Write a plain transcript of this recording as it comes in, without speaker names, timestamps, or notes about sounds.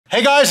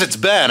Hey guys, it's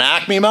Ben,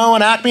 ACME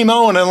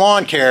Mowing and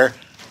Lawn Care,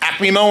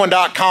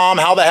 acmemowing.com.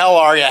 How the hell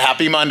are you?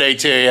 Happy Monday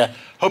to you.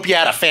 Hope you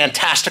had a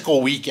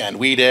fantastical weekend.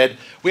 We did.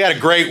 We had a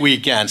great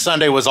weekend.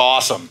 Sunday was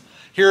awesome.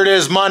 Here it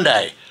is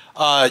Monday.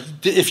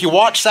 If you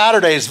watched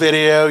Saturday's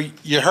video,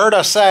 you heard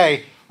us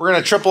say we're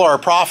going to triple our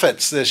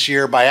profits this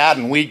year by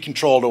adding weed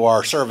control to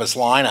our service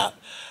lineup.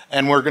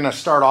 And we're going to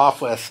start off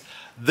with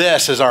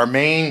this as our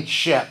main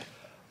ship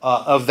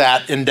of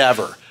that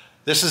endeavor.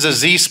 This is a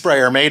Z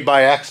sprayer made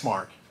by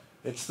Exmark.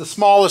 It's the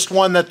smallest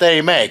one that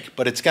they make,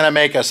 but it's going to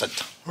make us a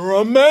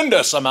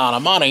tremendous amount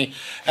of money.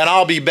 And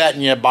I'll be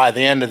betting you by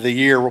the end of the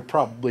year, we're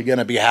probably going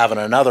to be having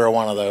another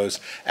one of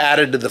those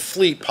added to the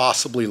fleet,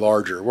 possibly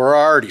larger. We're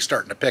already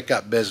starting to pick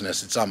up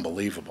business. It's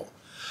unbelievable.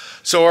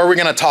 So are we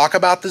going to talk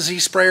about the Z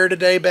sprayer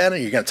today, Ben? Are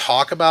you going to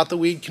talk about the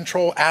weed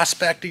control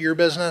aspect of your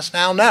business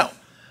now? No,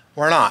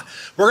 we're not.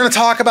 We're going to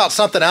talk about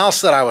something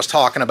else that I was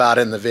talking about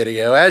in the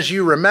video. As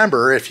you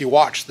remember, if you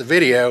watched the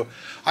video,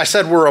 I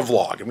said we're a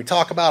vlog, and we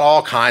talk about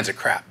all kinds of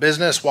crap,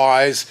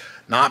 business-wise,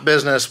 not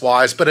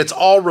business-wise, but it's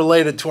all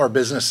related to our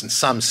business in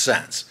some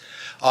sense.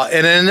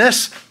 And in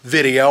this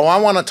video, I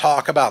want to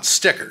talk about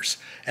stickers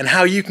and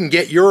how you can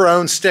get your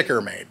own sticker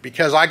made.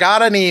 Because I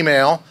got an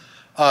email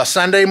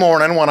Sunday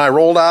morning when I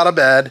rolled out of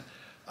bed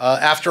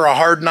after a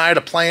hard night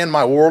of playing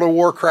my World of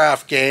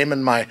Warcraft game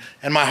and my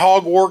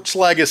Hogwarts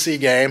Legacy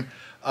game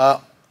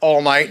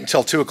all night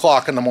until 2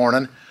 o'clock in the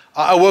morning.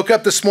 I woke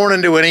up this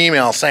morning to an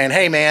email saying,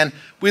 hey man,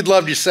 we'd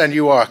love to send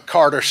you a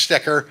card or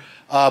sticker,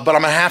 but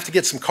I'm gonna have to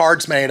get some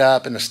cards made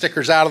up and the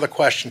sticker's out of the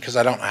question because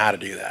I don't know how to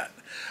do that.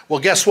 Well,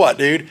 guess what,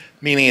 dude?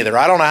 Me neither.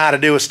 I don't know how to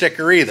do a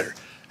sticker either,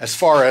 as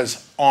far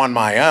as on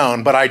my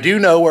own, but I do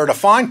know where to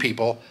find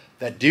people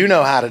that do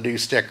know how to do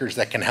stickers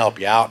that can help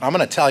you out. And I'm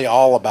gonna tell you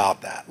all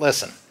about that.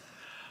 Listen,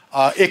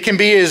 it can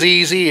be as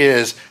easy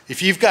as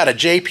if you've got a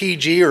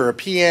JPG or a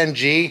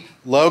PNG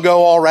logo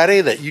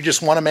already that you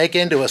just wanna make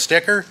into a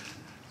sticker,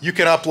 you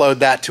can upload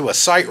that to a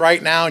site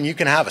right now and you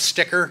can have a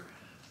sticker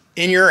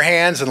in your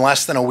hands in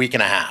less than a week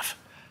and a half.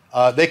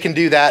 They can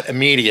do that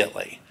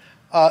immediately.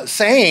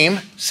 Same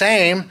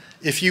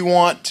if you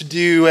want to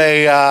do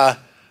a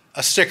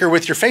sticker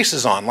with your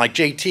faces on like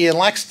JT and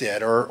Lex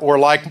did, or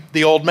like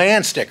the old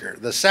man sticker.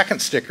 The second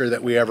sticker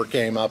that we ever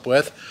came up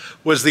with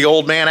was the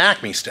old man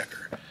Acme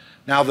sticker.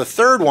 Now the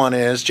third one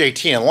is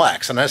JT and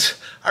Lex, and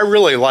I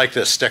really like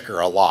this sticker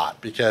a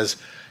lot because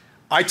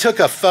I took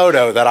a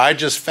photo that I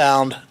just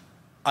found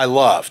I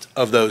loved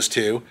of those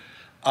two,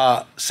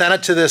 sent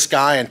it to this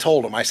guy and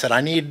told him, I said,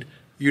 I need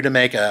you to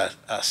make a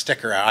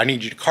sticker out. I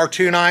need you to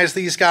cartoonize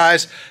these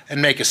guys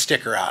and make a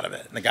sticker out of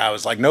it. And the guy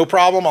was like, no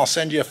problem, I'll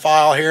send you a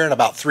file here in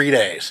about 3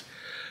 days.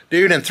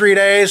 Dude, in 3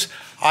 days,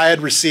 I had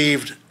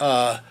received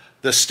the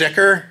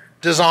sticker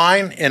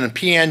design in a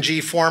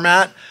PNG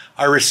format.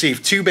 I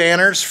received 2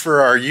 banners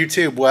for our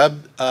YouTube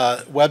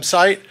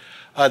website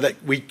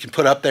that we can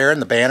put up there in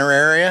the banner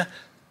area,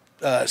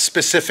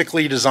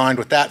 specifically designed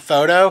with that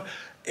photo.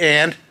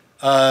 And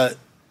I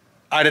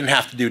didn't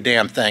have to do a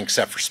damn thing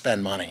except for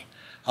spend money.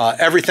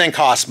 Everything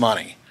costs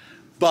money,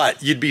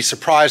 but you'd be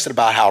surprised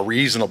about how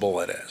reasonable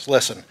it is.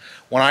 Listen,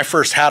 when I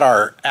first had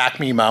our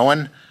ACME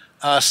Mowing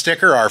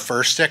sticker, our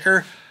first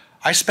sticker,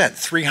 I spent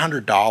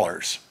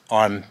 $300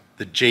 on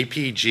the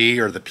JPG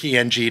or the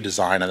PNG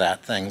design of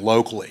that thing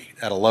locally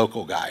at a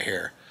local guy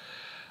here.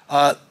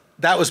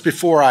 That was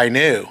before I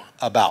knew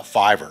about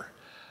Fiverr.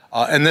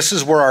 And this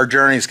is where our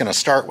journey is going to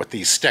start with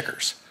these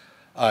stickers.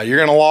 You're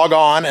going to log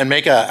on and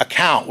make an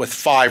account with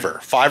Fiverr,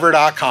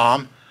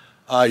 fiverr.com.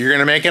 You're going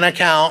to make an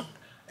account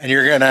and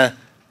you're going to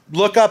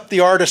look up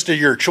the artist of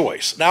your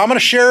choice. Now I'm going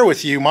to share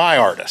with you my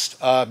artist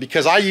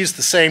because I use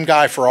the same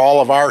guy for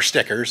all of our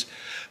stickers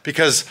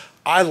because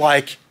I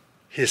like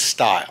his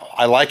style.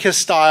 I like his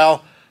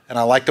style and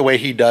I like the way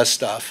he does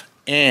stuff,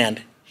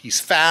 and he's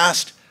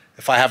fast.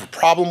 If I have a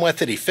problem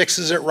with it, he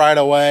fixes it right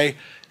away,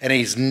 and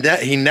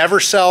he never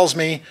sells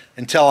me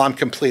until I'm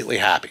completely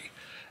happy.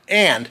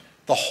 And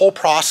the whole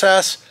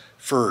process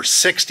for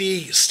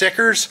 60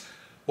 stickers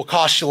will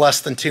cost you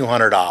less than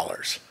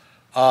 $200.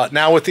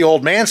 Now with the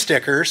old man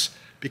stickers,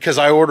 because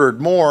I ordered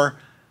more,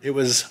 it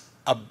was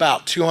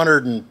about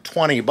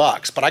 220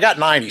 bucks, but I got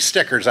 90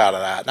 stickers out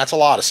of that. That's a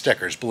lot of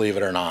stickers, believe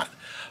it or not.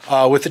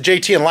 With the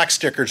JT and Lex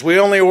stickers, we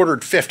only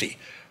ordered 50,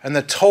 and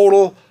the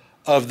total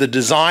of the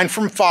design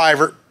from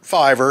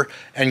Fiverr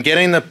and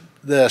getting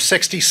the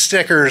 60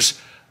 stickers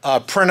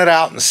printed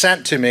out and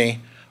sent to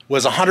me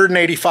was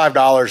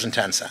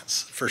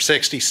 $185.10 for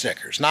 60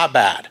 stickers. Not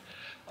bad.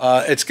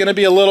 It's going to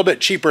be a little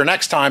bit cheaper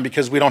next time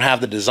because we don't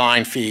have the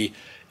design fee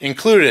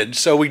included,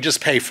 so we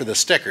just pay for the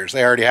stickers.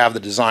 They already have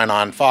the design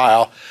on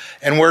file.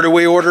 And where do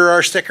we order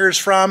our stickers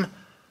from?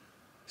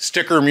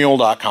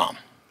 Stickermule.com.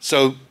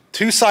 So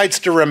 2 sites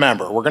to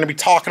remember. We're going to be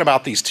talking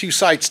about these 2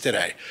 sites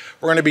today.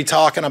 We're going to be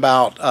talking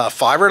about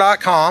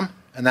Fiverr.com,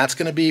 and that's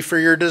going to be for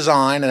your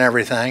design and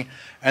everything.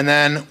 And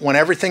then when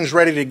everything's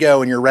ready to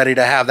go and you're ready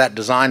to have that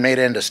design made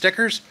into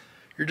stickers,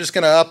 you're just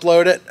going to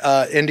upload it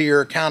into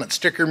your account at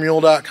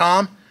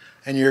stickermule.com,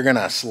 and you're going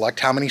to select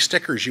how many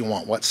stickers you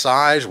want, what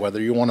size, whether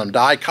you want them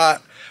die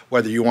cut,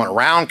 whether you want a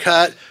round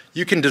cut,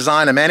 you can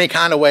design them any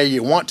kind of way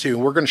you want to.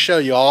 We're going to show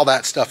you all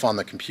that stuff on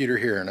the computer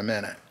here in a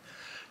minute.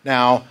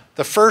 Now,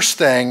 the first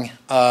thing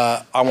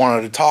I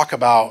wanted to talk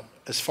about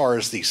as far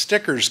as these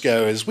stickers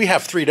go is we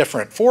have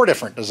four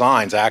different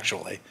designs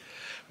actually.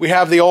 We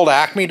have the old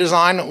ACME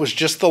design that was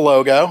just the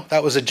logo.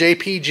 That was a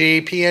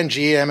JPG,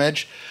 PNG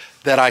image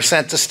that I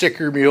sent to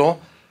Sticker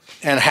Mule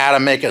and had to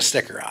make a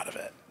sticker out of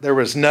it. There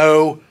was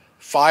no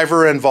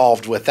fiber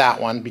involved with that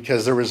one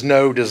because there was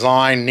no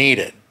design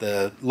needed.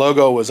 The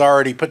logo was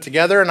already put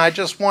together and I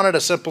just wanted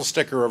a simple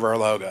sticker of our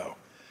logo.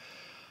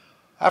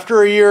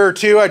 After a year or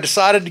two, I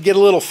decided to get a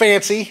little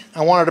fancy.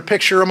 I wanted a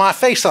picture of my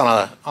face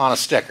on a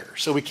sticker.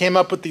 So we came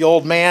up with the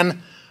old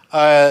man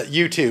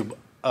YouTube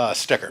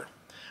sticker,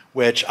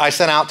 which I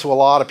sent out to a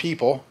lot of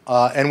people.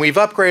 And we've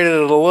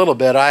upgraded it a little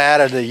bit. I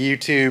added a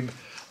YouTube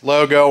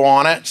logo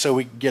on it so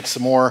we could get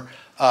some more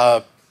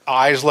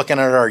eyes looking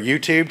at our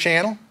YouTube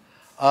channel.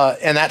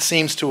 And that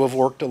seems to have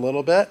worked a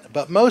little bit.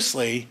 But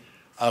mostly,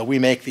 we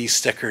make these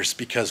stickers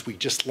because we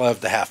just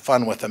love to have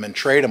fun with them and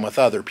trade them with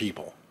other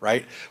people.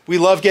 Right? We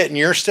love getting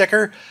your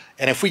sticker,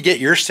 and if we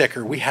get your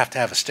sticker, we have to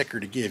have a sticker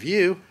to give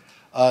you.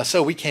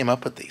 So we came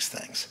up with these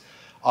things.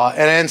 And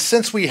then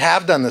since we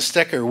have done the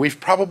sticker, we've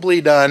probably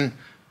done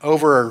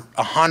over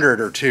 100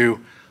 or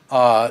two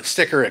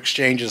sticker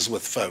exchanges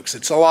with folks.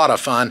 It's a lot of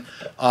fun,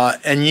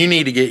 and you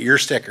need to get your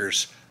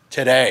stickers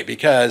today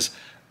because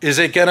is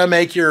it going to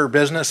make your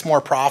business more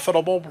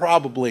profitable?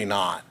 Probably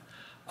not.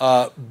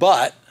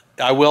 But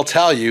I will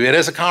tell you, it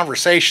is a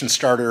conversation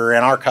starter,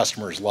 and our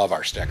customers love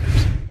our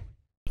stickers.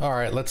 All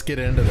right, let's get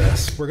into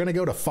this. We're going to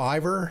go to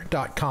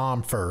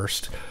Fiverr.com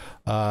first.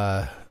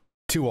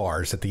 2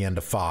 R's at the end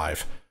of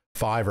 5.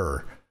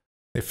 Fiverr,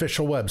 the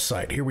official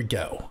website. Here we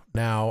go.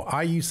 Now,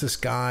 I use this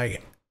guy,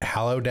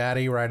 Hello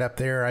Daddy, right up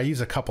there. I use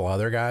a couple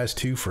other guys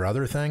too for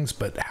other things,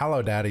 but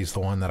Hello Daddy's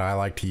the one that I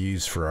like to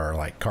use for our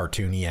like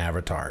cartoony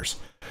avatars.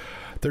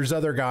 There's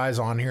other guys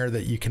on here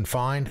that you can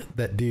find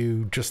that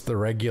do just the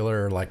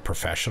regular like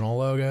professional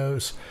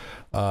logos,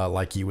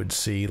 like you would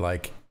see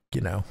like, you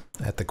know,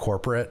 at the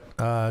corporate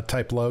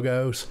type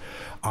logos.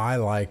 I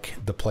like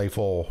the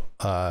playful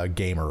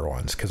gamer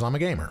ones because I'm a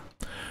gamer.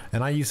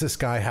 And I use this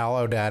guy,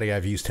 Hello Daddy.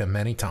 I've used him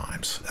many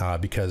times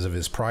because of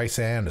his price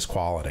and his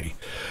quality.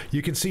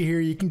 You can see here,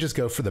 you can just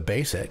go for the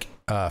basic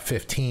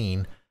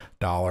 $15,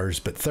 but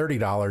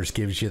 $30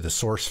 gives you the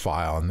source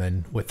file. And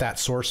then with that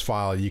source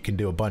file, you can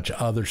do a bunch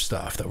of other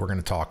stuff that we're going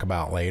to talk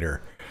about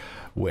later.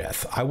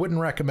 I wouldn't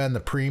recommend the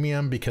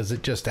premium because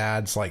it just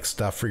adds like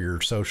stuff for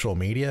your social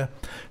media.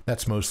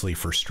 That's mostly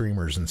for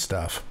streamers and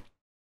stuff.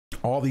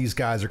 All these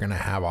guys are going to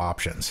have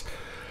options.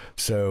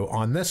 So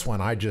on this one,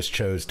 I just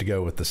chose to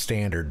go with the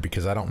standard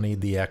because I don't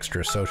need the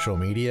extra social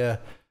media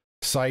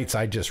sites.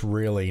 I just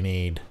really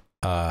need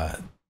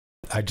to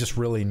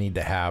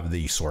have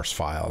the source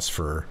files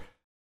for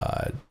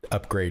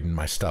upgrading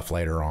my stuff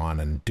later on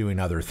and doing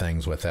other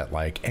things with it,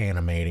 like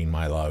animating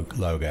my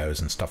logos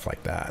and stuff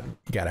like that.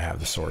 You got to have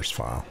the source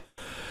file.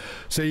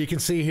 So you can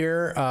see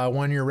here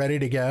when you're ready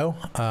to go,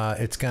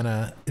 you're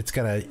gonna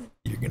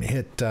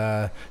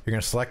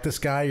select this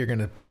guy. You're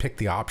gonna pick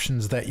the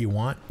options that you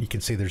want. You can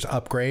see there's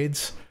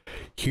upgrades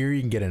here. You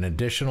can get an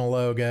additional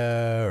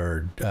logo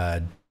or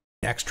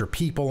extra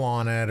people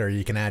on it, or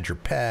you can add your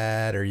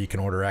pet, or you can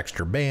order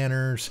extra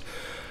banners.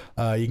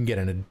 You can get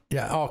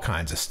all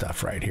kinds of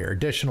stuff right here.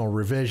 Additional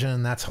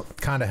revision, that's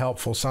kind of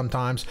helpful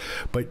sometimes.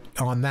 But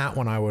on that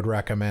one, I would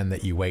recommend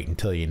that you wait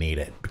until you need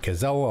it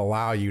because they'll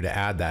allow you to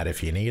add that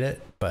if you need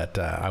it. But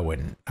I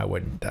wouldn't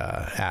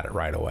add it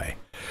right away.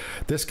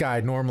 This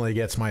guy normally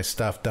gets my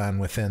stuff done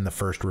within the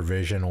first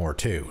revision or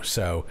 2.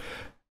 So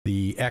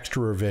the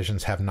extra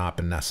revisions have not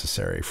been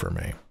necessary for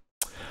me.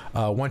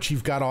 Once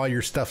you've got all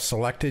your stuff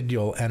selected,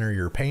 you'll enter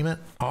your payment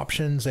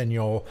options and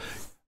you'll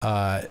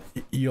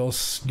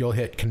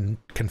hit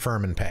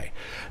confirm and pay.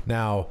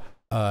 Now,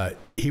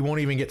 he won't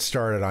even get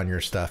started on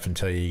your stuff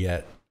until you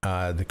get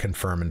the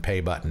confirm and pay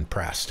button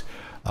pressed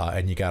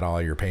and you got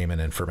all your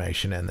payment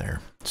information in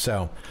there.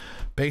 So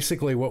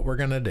basically what we're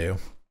going to do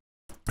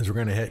is we're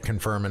going to hit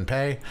confirm and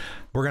pay.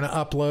 We're going to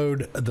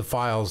upload the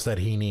files that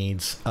he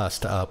needs us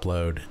to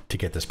upload to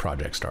get this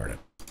project started.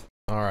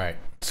 All right.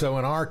 So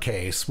in our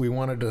case, we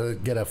wanted to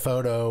get a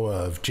photo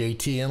of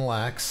JT and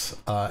Lex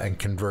and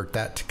convert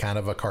that to kind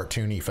of a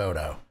cartoony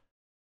photo.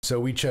 So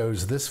we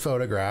chose this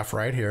photograph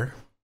right here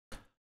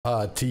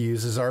to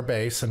use as our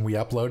base, and we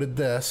uploaded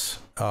this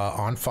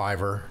on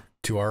Fiverr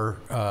to our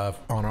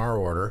on our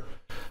order.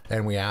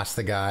 And we asked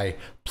the guy,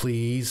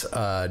 please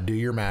do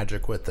your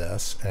magic with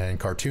this and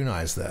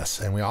cartoonize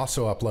this. And we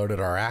also uploaded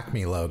our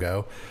ACME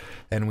logo,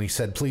 and we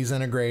said, please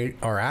integrate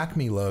our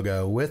ACME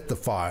logo with the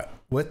photo.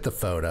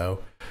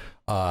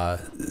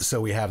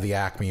 So we have the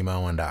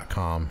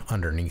ACMEMowing.com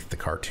underneath the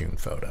cartoon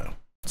photo.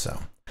 So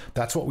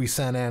that's what we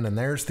sent in, and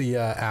there's the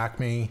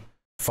ACME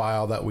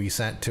file that we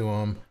sent to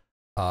him.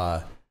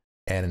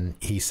 And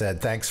he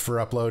said, thanks for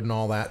uploading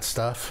all that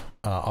stuff.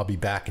 I'll be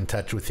back in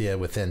touch with you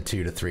within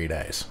 2 to 3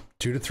 days.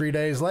 2 to 3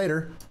 days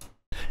later,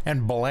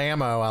 and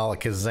blammo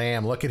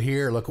alakazam, look at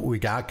here. Look what we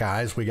got,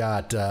 guys. We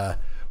got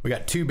We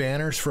got 2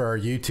 banners for our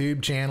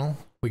YouTube channel.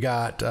 We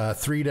got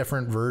 3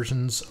 different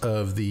versions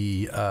of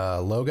the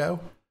logo,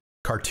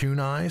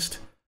 cartoonized.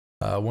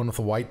 One with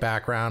a white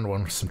background,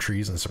 one with some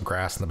trees and some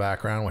grass in the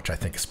background, which I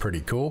think is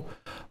pretty cool.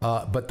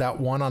 But that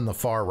one on the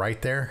far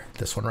right there,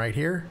 this one right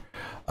here,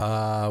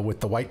 with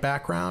the white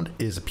background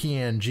is a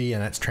PNG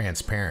and it's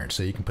transparent.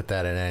 So you can put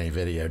that in any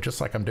video, just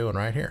like I'm doing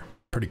right here.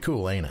 Pretty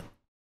cool, ain't it?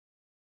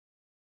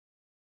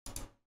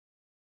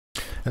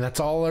 And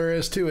that's all there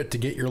is to it to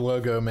get your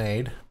logo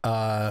made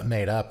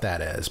up,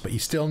 that is. But you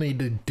still need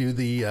to do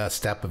the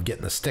step of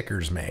getting the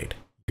stickers made.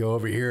 Go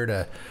over here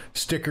to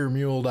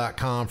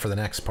stickermule.com for the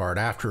next part,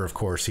 after, of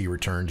course, he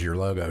returns your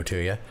logo to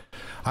you.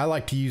 I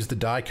like to use the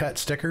die cut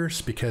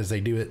stickers because they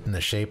do it in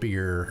the shape of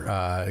your,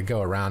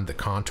 go around the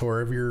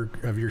contour of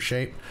your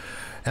shape.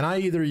 And I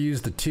either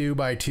use the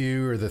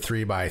 2x2 or the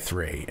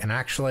 3x3. And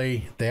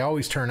actually, they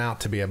always turn out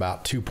to be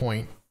about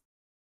 2.25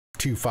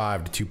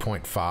 to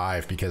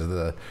 2.5 because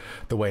of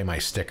the way my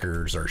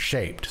stickers are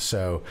shaped.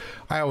 So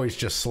I always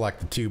just select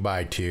the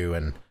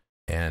 2x2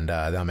 and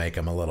they'll make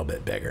them a little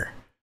bit bigger.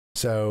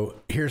 So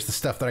here's the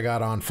stuff that I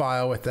got on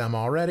file with them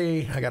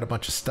already. I got a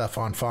bunch of stuff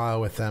on file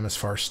with them as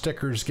far as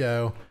stickers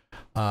go.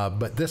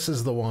 But this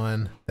is the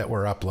one that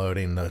we're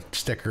uploading, the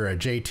sticker of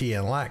JT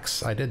and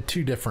Lex. I did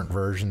 2 different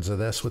versions of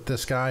this with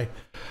this guy.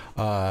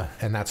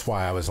 And that's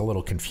why I was a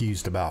little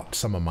confused about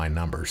some of my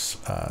numbers.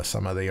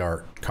 Some of the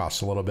art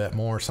costs a little bit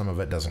more. Some of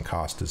it doesn't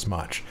cost as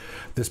much.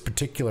 This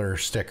particular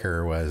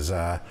sticker was,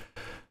 to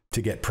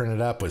get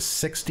printed up, was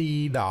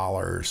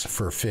 $60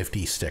 for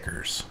 50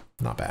 stickers.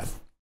 Not bad.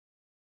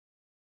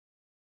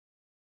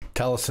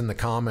 Tell us in the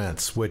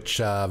comments which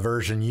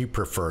version you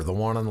prefer, the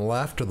one on the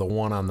left or the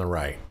one on the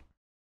right.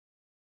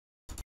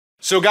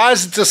 So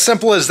guys, it's as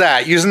simple as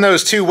that. Using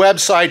those 2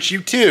 websites,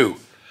 you too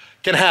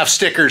can have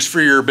stickers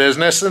for your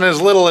business in as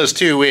little as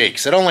 2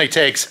 weeks. It only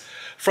takes,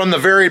 from the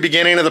very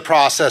beginning of the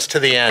process to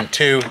the end,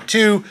 two,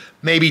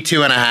 maybe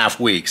 2.5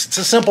 weeks. It's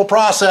a simple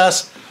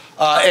process,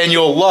 and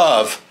you'll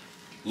love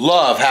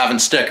having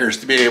stickers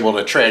to be able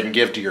to trade and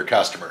give to your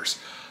customers.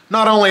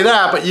 Not only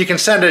that, but you can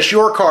send us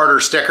your card or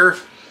sticker,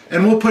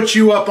 and we'll put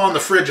you up on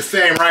the Fridge of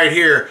Fame right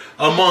here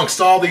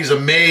amongst all these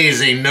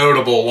amazing,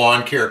 notable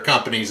lawn care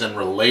companies and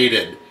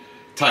related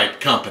type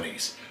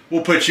companies.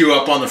 We'll put you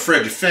up on the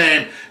Fridge of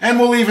Fame, and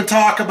we'll even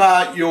talk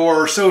about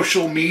your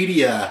social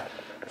media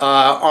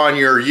on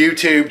your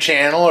YouTube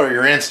channel or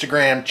your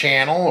Instagram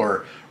channel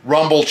or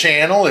Rumble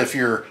channel if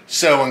you're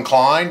so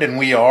inclined, and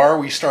we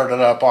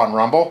started up on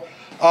Rumble.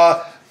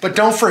 But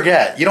don't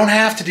forget, you don't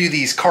have to do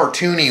these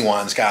cartoony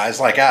ones, guys,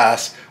 like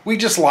us. We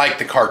just like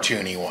the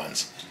cartoony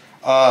ones.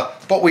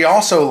 But we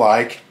also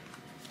like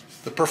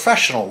the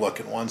professional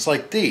looking ones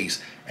like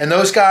these. And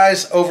those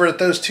guys over at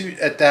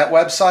that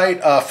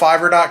website,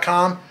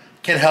 Fiverr.com,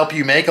 can help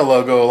you make a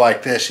logo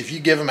like this. If you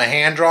give them a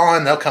hand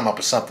drawing, they'll come up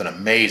with something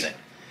amazing.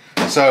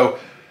 So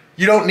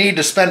you don't need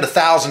to spend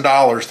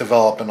 $1,000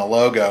 developing a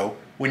logo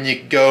when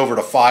you go over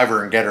to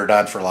Fiverr and get her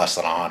done for less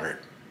than $100.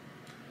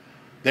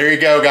 There you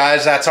go,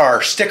 guys. That's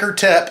our sticker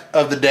tip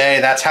of the day.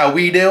 That's how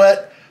we do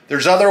it.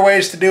 There's other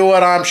ways to do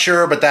it, I'm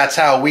sure, but that's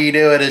how we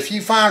do it. If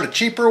you found a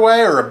cheaper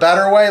way or a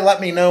better way,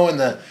 let me know in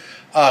the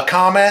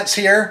comments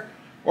here.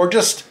 Or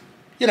just,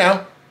 you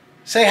know,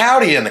 say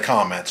howdy in the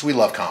comments. We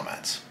love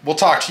comments. We'll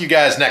talk to you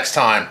guys next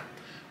time.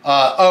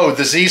 Oh,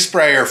 the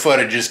Z-Sprayer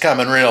footage is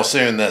coming real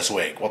soon this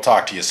week. We'll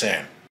talk to you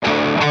soon.